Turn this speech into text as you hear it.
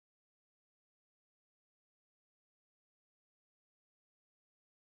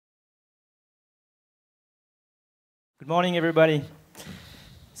Good morning, everybody.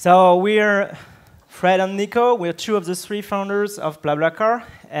 So we're Fred and Nico. We're two of the three founders of Blablacar,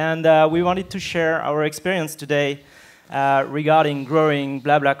 and we wanted to share our experience today regarding growing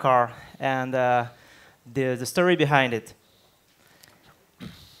Blablacar and the story behind it.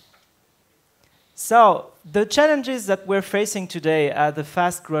 So the challenges that we're facing today as a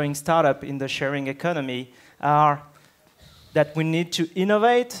fast-growing startup in the sharing economy are that we need to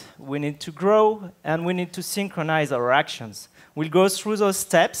innovate, we need to grow, and we need to synchronize our actions. We'll go through those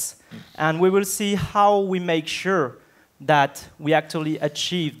steps, and we will see how we make sure that we actually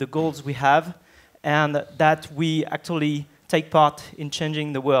achieve the goals we have, and that we actually take part in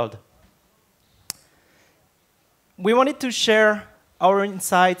changing the world. We wanted to share our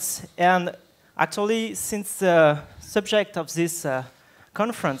insights, and actually, since the subject of this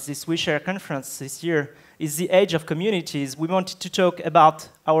conference, this WeShare conference this year, is the age of communities, we wanted to talk about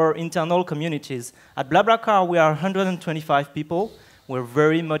our internal communities. At Blablacar, we are 125 people. We're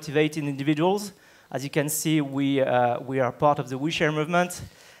very motivated individuals. As you can see, we are part of the WeShare movement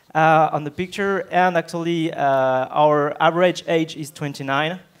on the picture, and actually our average age is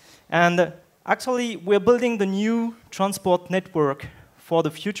 29. And actually, we're building the new transport network for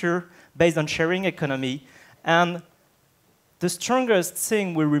the future based on sharing economy. And the strongest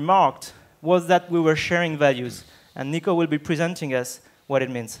thing we remarked was that we were sharing values. And Nico will be presenting us what it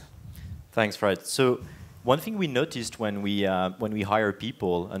means. Thanks, Fred. So one thing we noticed when we hire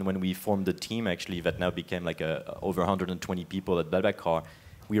people and when we formed the team, actually, that now became like over 120 people at Blablacar,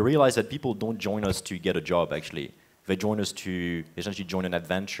 we realized that people don't join us to get a job, actually. They join us to essentially join an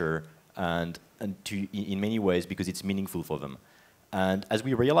adventure and to, in many ways, because it's meaningful for them. And as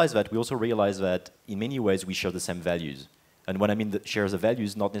we realized that, we also realized that in many ways we share the same values. And when I mean shares the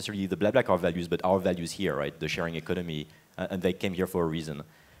values, not necessarily the Blablacar values, but our values here, right? The sharing economy, and they came here for a reason.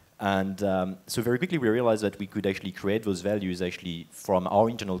 And so very quickly we realized that we could actually create those values actually from our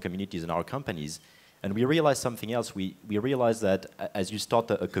internal communities and our companies. And we realized something else. We realized that as you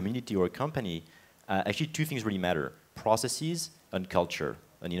start a community or a company, actually two things really matter: processes and culture,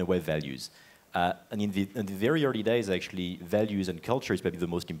 and in a way values. And in the very early days, actually, values and culture is probably the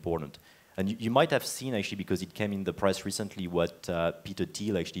most important. And you might have seen, actually, because it came in the press recently, what Peter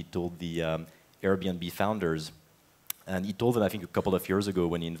Thiel actually told the Airbnb founders. And he told them, I think, a couple of years ago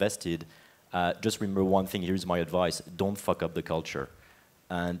when he invested, just remember one thing, here's my advice: don't fuck up the culture.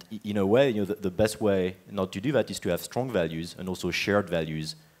 And in a way, the best way not to do that is to have strong values and also shared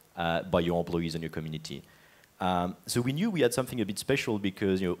values by your employees and your community. So we knew we had something a bit special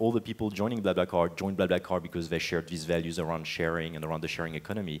because all the people joining Blablacar joined Blablacar because they shared these values around sharing and around the sharing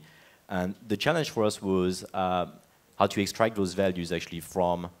economy. And the challenge for us was how to extract those values actually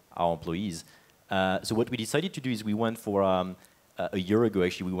from our employees. So what we decided to do is we went for, a year ago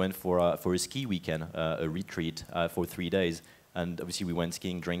actually, we went for a ski weekend, a retreat for 3 days. And obviously we went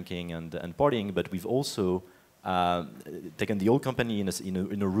skiing, drinking, and partying, but we've also taken the whole company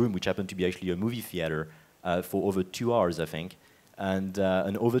in a room which happened to be actually a movie theater for over 2 hours, I think. And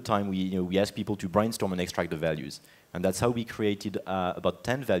over time, we asked people to brainstorm and extract the values. And that's how we created about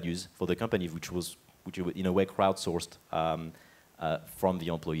 10 values for the company, which in a way crowdsourced from the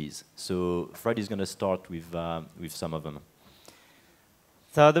employees. So Fred is going to start with some of them.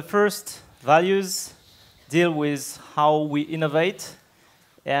 So the first values deal with how we innovate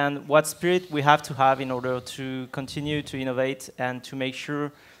and what spirit we have to have in order to continue to innovate and to make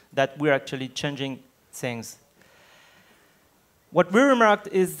sure that we're actually changing things. What we remarked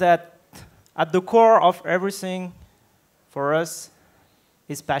is that at the core of everything for us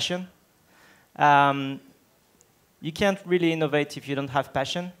is passion. You can't really innovate if you don't have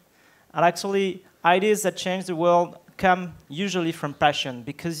passion. And actually, ideas that change the world come usually from passion,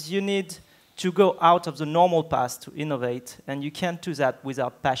 because you need to go out of the normal path to innovate, and you can't do that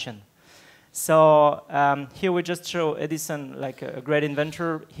without passion. So here we just show Edison, like a great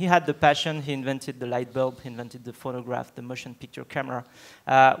inventor. He had the passion. He invented the light bulb. He invented the phonograph, the motion picture camera.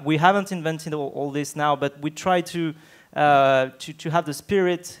 We haven't invented all this now, but we try to have the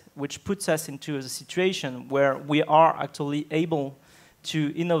spirit which puts us into a situation where we are actually able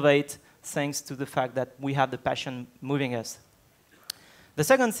to innovate thanks to the fact that we have the passion moving us. The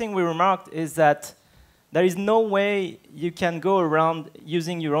second thing we remarked is that there is no way you can go around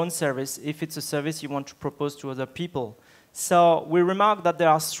using your own service if it's a service you want to propose to other people. So we remarked that there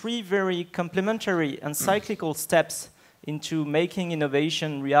are 3 very complementary and cyclical steps into making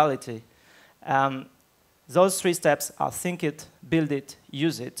innovation reality. Those 3 steps are think it, build it,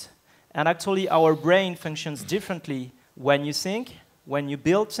 use it. And actually, our brain functions differently when you think, when you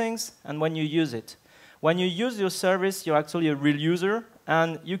build things, and when you use it. When you use your service, you're actually a real user,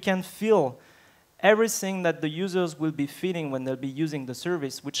 and you can feel everything that the users will be feeling when they'll be using the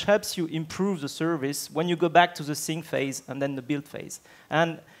service, which helps you improve the service when you go back to the think phase and then the build phase.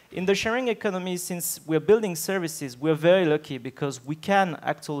 And in the sharing economy, since we're building services, we're very lucky because we can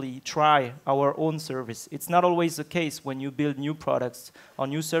actually try our own service. It's not always the case when you build new products or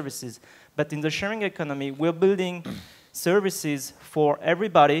new services. But in the sharing economy, we're building services for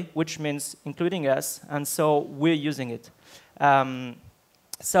everybody, which means including us, and so we're using it.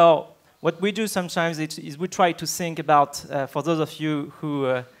 So what we do sometimes is we try to think about, for those of you who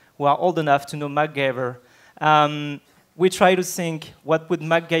are old enough to know MacGyver, we try to think what would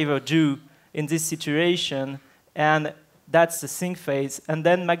MacGyver do in this situation, and that's the think phase. And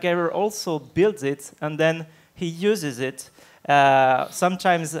then MacGyver also builds it, and then he uses it,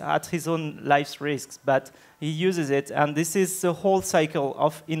 sometimes at his own life's risks, but he uses it, and this is the whole cycle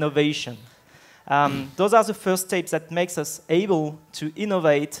of innovation. Those are the first steps that makes us able to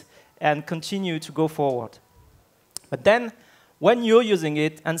innovate and continue to go forward. But then, when you're using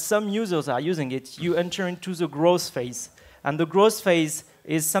it, and some users are using it, you enter into the growth phase. And the growth phase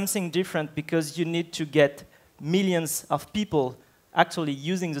is something different because you need to get millions of people actually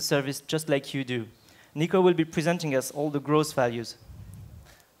using the service just like you do. Nico will be presenting us all the growth values.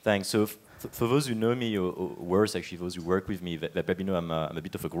 Thanks. So for those who know me, or worse, actually, those who work with me, they probably know I'm a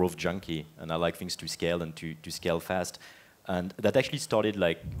bit of a growth junkie, and I like things to scale and to scale fast. And that actually started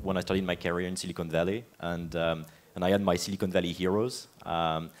like when I started my career in Silicon Valley, and I had my Silicon Valley heroes.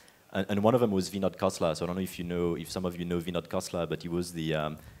 And one of them was Vinod Khosla. So I don't know if some of you know Vinod Khosla, but he was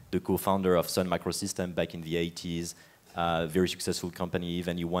the co-founder of Sun Microsystems back in the 80s. Very successful company.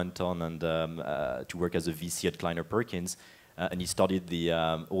 Then he went on and to work as a VC at Kleiner Perkins. And he started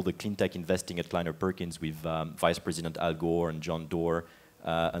all the clean tech investing at Kleiner Perkins with Vice President Al Gore and John Doerr.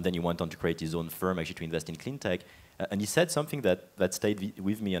 And then he went on to create his own firm actually to invest in clean tech. And he said something that stayed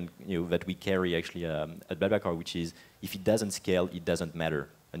with me and that we carry actually at Blablacar, which is if it doesn't scale, it doesn't matter.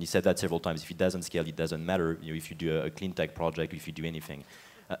 And he said that several times. If it doesn't scale, it doesn't matter. If you do a clean tech project, if you do anything.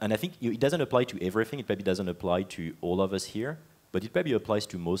 And I think it doesn't apply to everything. It probably doesn't apply to all of us here. But it probably applies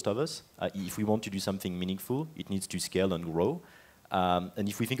to most of us. If we want to do something meaningful, it needs to scale and grow. And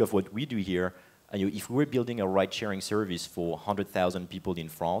if we think of what we do here, if we're building a ride-sharing service for 100,000 people in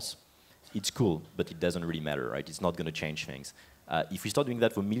France, it's cool, but it doesn't really matter, right? It's not going to change things. If we start doing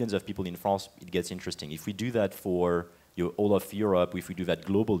that for millions of people in France, it gets interesting. If we do that for all of Europe, if we do that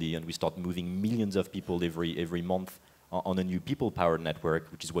globally, and we start moving millions of people every month on a new people-powered network,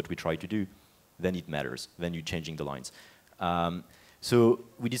 which is what we try to do, then it matters. Then you're changing the lines. So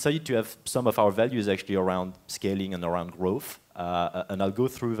we decided to have some of our values actually around scaling and around growth. And I'll go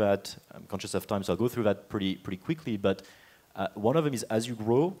through that. I'm conscious of time, so I'll go through that pretty quickly. But one of them is as you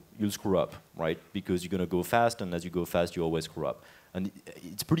grow, you'll screw up, right? Because you're going to go fast, and as you go fast, you always screw up. And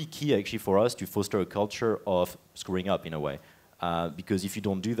it's pretty key actually for us to foster a culture of screwing up in a way. Because if you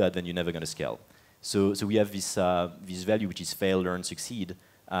don't do that, then you're never going to scale. So we have this value, which is fail, learn, succeed,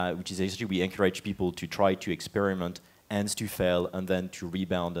 which is essentially we encourage people to try to experiment and to fail, and then to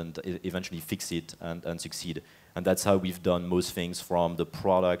rebound and eventually fix it and succeed. And that's how we've done most things, from the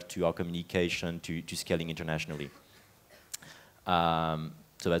product to our communication to scaling internationally.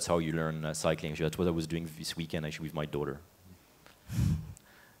 So that's how you learn cycling. Actually, that's what I was doing this weekend actually with my daughter.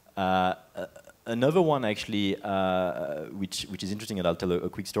 Another one actually, which is interesting, and I'll tell a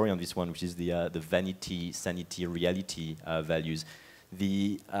quick story on this one, which is the vanity, sanity, reality values.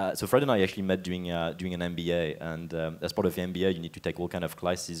 So Fred and I actually met doing an MBA, and as part of the MBA, you need to take all kind of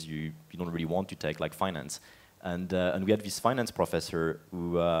classes you don't really want to take, like finance. And we had this finance professor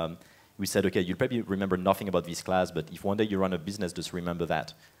who we said, okay, you'll probably remember nothing about this class, but if one day you run a business, just remember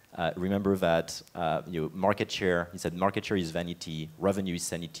that. Remember that market share. He said market share is vanity, revenue is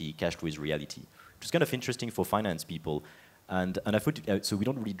sanity, cash flow is reality. Which is kind of interesting for finance people, and I thought so we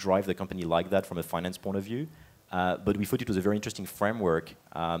don't really drive the company like that from a finance point of view. But we thought it was a very interesting framework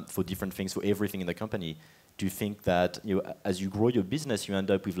for different things, for everything in the company, to think that as you grow your business, you end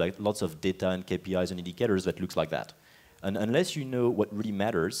up with like lots of data and KPIs and indicators that looks like that. And unless you know what really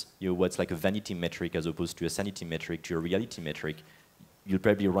matters, what's like a vanity metric as opposed to a sanity metric, to a reality metric, you'll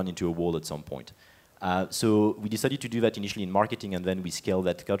probably run into a wall at some point. So we decided to do that initially in marketing, and then we scale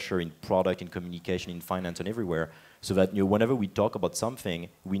that culture in product, in communication, in finance, and everywhere, so that whenever we talk about something,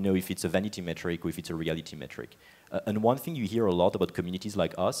 we know if it's a vanity metric or if it's a reality metric. And one thing you hear a lot about communities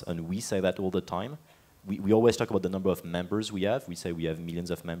like us, and we say that all the time, we always talk about the number of members we have. We say we have millions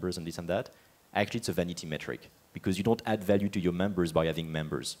of members and this and that. Actually, it's a vanity metric, because you don't add value to your members by having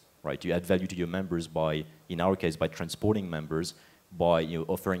members, right? You add value to your members by, in our case, by transporting members, by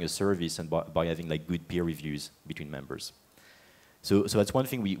offering a service, and by having like good peer reviews between members. So that's one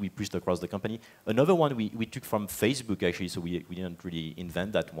thing we pushed across the company. Another one we took from Facebook, actually, so we didn't really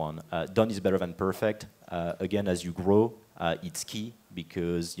invent that one. Done is better than perfect. Again, as you grow, it's key,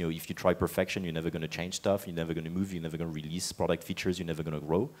 because if you try perfection, you're never going to change stuff, you're never going to move, you're never going to release product features, you're never going to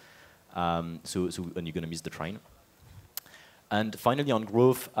grow. And you're going to miss the train. And finally, on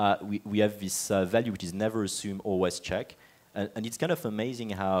growth, we have this value, which is never assume, always check. And it's kind of amazing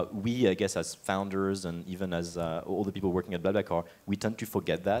how we, I guess, as founders and even as all the people working at Blablacar, we tend to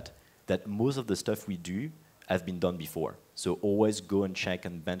forget that most of the stuff we do have been done before. So always go and check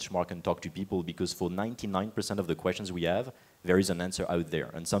and benchmark and talk to people, because for 99% of the questions we have, there is an answer out there,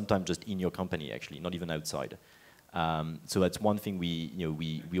 and sometimes just in your company, actually, not even outside. So that's one thing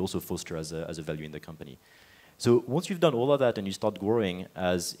we also foster as a value in the company. So once you've done all of that and you start growing,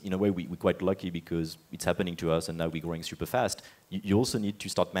 as in a way we're quite lucky because it's happening to us and now we're growing super fast, you also need to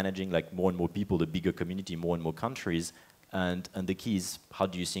start managing like more and more people, the bigger community, more and more countries, and the key is how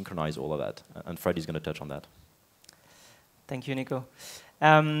do you synchronize all of that? And Fred is going to touch on that. Thank you, Nico.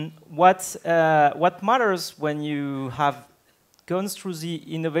 What matters when you have gone through the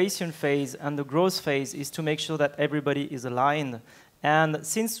innovation phase and the growth phase is to make sure that everybody is aligned. And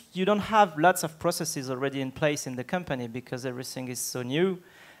since you don't have lots of processes already in place in the company because everything is so new,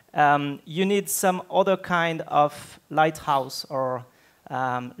 you need some other kind of lighthouse or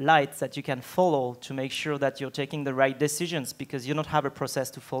lights that you can follow to make sure that you're taking the right decisions, because you don't have a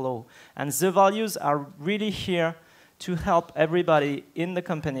process to follow. And the values are really here to help everybody in the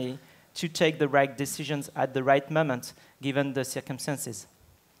company to take the right decisions at the right moment, given the circumstances.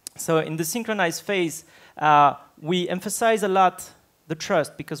 So in the synchronized phase, we emphasize a lot the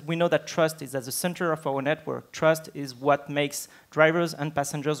trust, because we know that trust is at the center of our network. Trust is what makes drivers and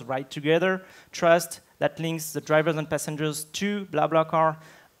passengers ride together. Trust that links the drivers and passengers to Blablacar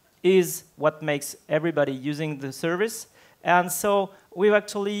is what makes everybody using the service. And so we've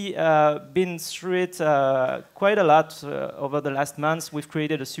actually been through it quite a lot over the last months. We've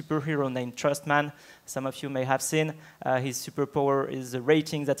created a superhero named Trustman. Some of you may have seen. His superpower is the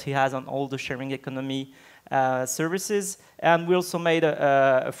rating that he has on all the sharing economy services. And we also made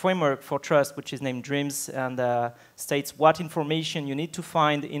a framework for trust, which is named Dreams, and states what information you need to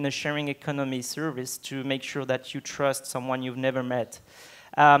find in a sharing economy service to make sure that you trust someone you've never met.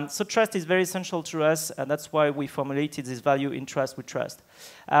 So trust is very essential to us, and that's why we formulated this value in Trust with Trust.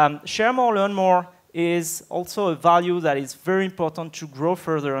 Share more, learn more is also a value that is very important to grow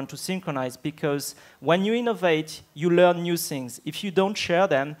further and to synchronize, because when you innovate, you learn new things. If you don't share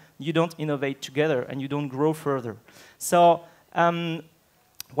them, you don't innovate together and you don't grow further. So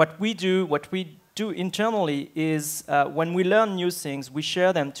what we do internally is when we learn new things, we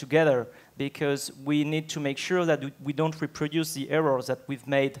share them together, because we need to make sure that we don't reproduce the errors that we've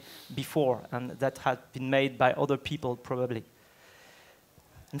made before and that had been made by other people probably.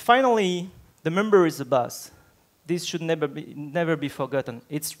 And finally, the member is the boss. This should never be forgotten.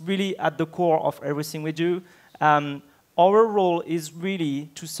 It's really at the core of everything we do. Our role is really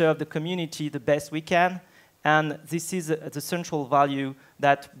to serve the community the best we can, and this is the central value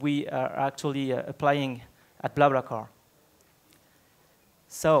that we are actually applying at Blablacar.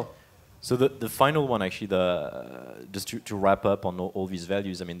 So the final one, actually, just to wrap up on all these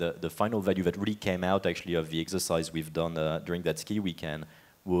values, I mean, the final value that really came out, actually, of the exercise we've done during that ski weekend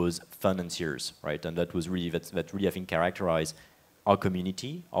was fun and serious, right? And that was really, that really, I think, characterized our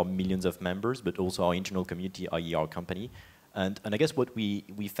community, our millions of members, but also our internal community, i.e. our company. And I guess what we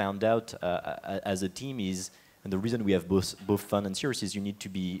found out as a team is, and the reason we have both fun and serious, is you need to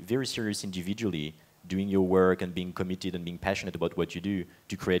be very serious individually, doing your work and being committed and being passionate about what you do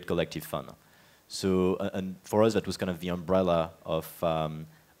to create collective fun. So, and for us, that was kind of the umbrella of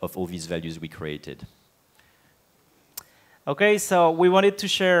all these values we created. Okay, so we wanted to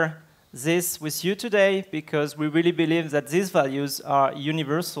share this with you today because we really believe that these values are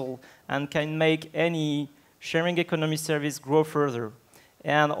universal and can make any sharing economy service grow further.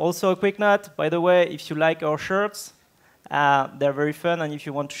 And also a quick note, by the way, if you like our shirts, they're very fun, and if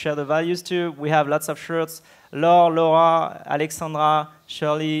you want to share the values too, we have lots of shirts. Laura, Alexandra,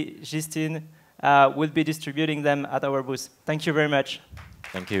 Shirley, Justine will be distributing them at our booth. Thank you very much.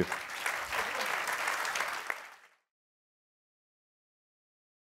 Thank you.